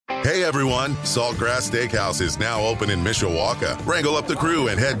Hey everyone, Saltgrass Steakhouse is now open in Mishawaka. Wrangle up the crew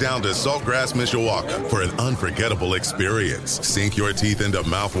and head down to Saltgrass Mishawaka for an unforgettable experience. Sink your teeth into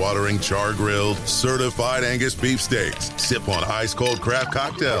mouth-watering char-grilled, certified Angus beef steaks. Sip on ice-cold craft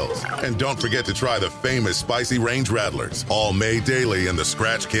cocktails. And don't forget to try the famous spicy range rattlers, all made daily in the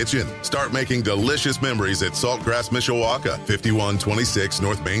Scratch Kitchen. Start making delicious memories at Saltgrass Mishawaka, 5126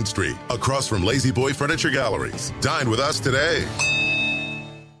 North Main Street, across from Lazy Boy Furniture Galleries. Dine with us today.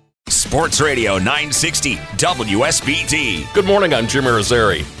 Sports Radio 960 WSBT. Good morning, I'm Jimmy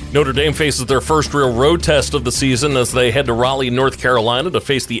Rosari. Notre Dame faces their first real road test of the season as they head to Raleigh, North Carolina to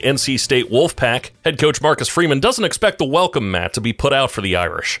face the NC State Wolfpack. Head coach Marcus Freeman doesn't expect the welcome mat to be put out for the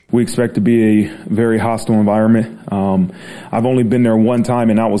Irish. We expect to be a very hostile environment. I've only been there one time,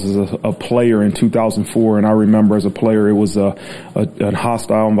 and that was as a player in 2004. And I remember as a player, it was a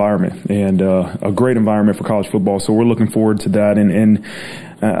hostile environment and a great environment for college football. So we're looking forward to that. And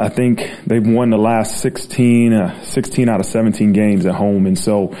I think they've won the last 16 out of 17 games at home. And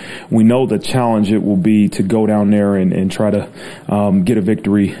so we know the challenge it will be to go down there and try to get a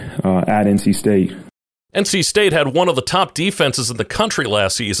victory at NC State. NC State had one of the top defenses in the country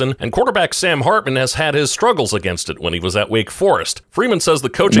last season, and quarterback Sam Hartman has had his struggles against it when he was at Wake Forest. Freeman says the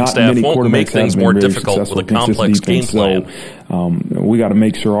coaching staff won't make things more difficult with a complex game plan. So we got to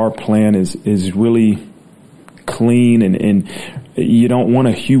make sure our plan is really clean and you don't want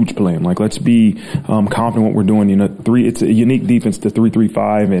a huge plan. Like, let's be confident what we're doing. You know, it's a unique defense to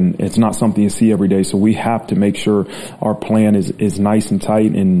 3-3-5, and it's not something you see every day. So we have to make sure our plan is nice and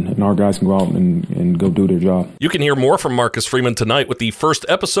tight, and our guys can go out and go do their job. You can hear more from Marcus Freeman tonight with the first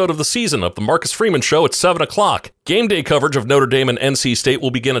episode of the season of The Marcus Freeman Show at 7 o'clock. Game day coverage of Notre Dame and NC State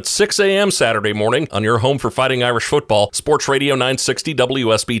will begin at 6 a.m. Saturday morning on your home for Fighting Irish football, Sports Radio 960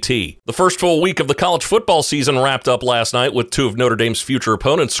 WSBT. The first full week of the college football season wrapped up last night with two of Notre Dame's future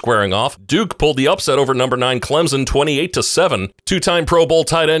opponents squaring off. Duke pulled the upset over number 9 Clemson 28-7. Two-time Pro Bowl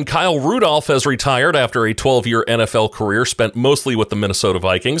tight end Kyle Rudolph has retired after a 12-year NFL career spent mostly with the Minnesota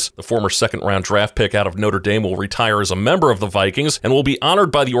Vikings. The former second-round draft pick out of Notre Dame will retire as a member of the Vikings and will be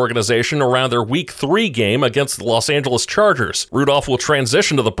honored by the organization around their Week 3 game against the Los Angeles Chargers. Rudolph will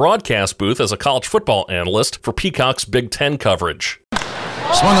transition to the broadcast booth as a college football analyst for Peacock's Big Ten coverage.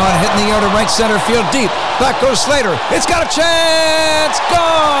 Swung on, hit in the air to right center field, deep. Back goes Slater. It's got a chance.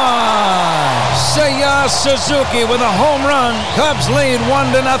 Gone! Seiya Suzuki with a home run. Cubs lead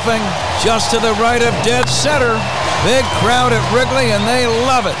 1-0. Just to the right of dead center. Big crowd at Wrigley, and they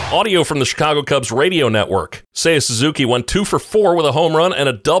love it. Audio from the Chicago Cubs radio network. Seiya Suzuki went 2 for 4 with a home run and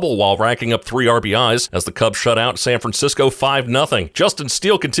a double while racking up 3 RBIs as the Cubs shut out San Francisco 5-0. Justin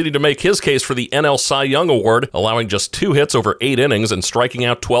Steele continued to make his case for the NL Cy Young Award, allowing just 2 hits over 8 innings and striking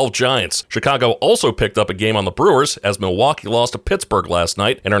out 12 Giants. Chicago also picked up a game on the Brewers as Milwaukee lost to Pittsburgh last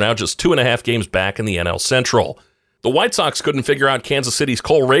night and are now just 2.5 games back in the NL Central. The White Sox couldn't figure out Kansas City's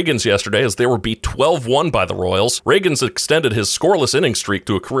Cole Ragans yesterday as they were beat 12-1 by the Royals. Ragans extended his scoreless inning streak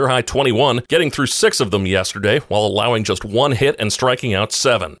to a career-high 21, getting through 6 of them yesterday while allowing just 1 hit and striking out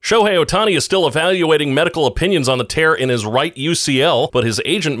 7. Shohei Ohtani is still evaluating medical opinions on the tear in his right UCL, but his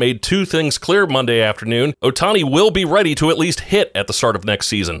agent made 2 things clear Monday afternoon. Ohtani will be ready to at least hit at the start of next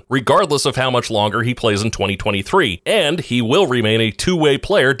season, regardless of how much longer he plays in 2023, and he will remain a two-way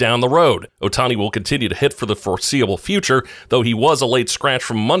player down the road. Ohtani will continue to hit for the foreseeable future, though he was a late scratch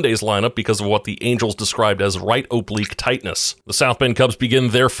from Monday's lineup because of what the Angels described as right oblique tightness. The South Bend Cubs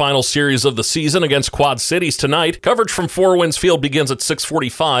begin their final series of the season against Quad Cities tonight. Coverage from Four Winds Field begins at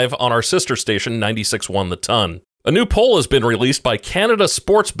 6:45 on our sister station 96.1 The Ton. A new poll has been released by Canada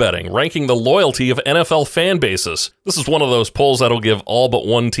Sports Betting, ranking the loyalty of NFL fan bases. This is one of those polls that'll give all but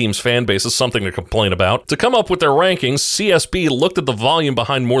one team's fan bases something to complain about. To come up with their rankings, CSB looked at the volume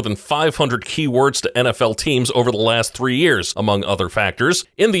behind more than 500 keywords to NFL teams over the last 3 years, among other factors.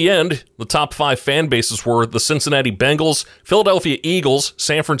 In the end, the top 5 fan bases were the Cincinnati Bengals, Philadelphia Eagles,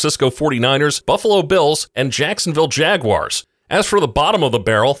 San Francisco 49ers, Buffalo Bills, and Jacksonville Jaguars. As for the bottom of the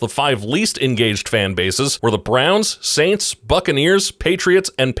barrel, the 5 least engaged fan bases were the Browns, Saints, Buccaneers,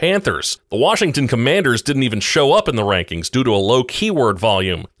 Patriots, and Panthers. The Washington Commanders didn't even show up in the rankings due to a low keyword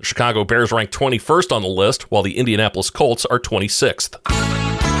volume. The Chicago Bears ranked 21st on the list, while the Indianapolis Colts are 26th.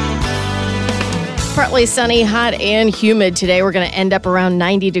 Partly sunny, hot, and humid today. We're going to end up around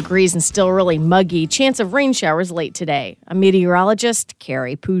 90 degrees and still really muggy. Chance of rain showers late today. I'm meteorologist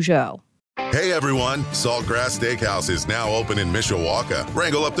Carrie Peugeot. Hey everyone, Saltgrass Steakhouse is now open in Mishawaka.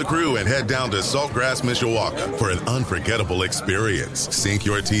 Wrangle up the crew and head down to Saltgrass Mishawaka for an unforgettable experience. Sink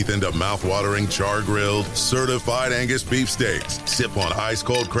your teeth into mouth-watering char-grilled, certified Angus beef steaks. Sip on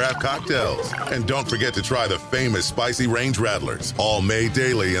ice-cold craft cocktails. And don't forget to try the famous spicy range rattlers, all made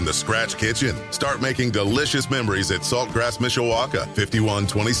daily in the Scratch Kitchen. Start making delicious memories at Saltgrass Mishawaka,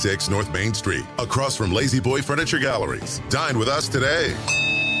 5126 North Main Street, across from Lazy Boy Furniture Galleries. Dine with us today.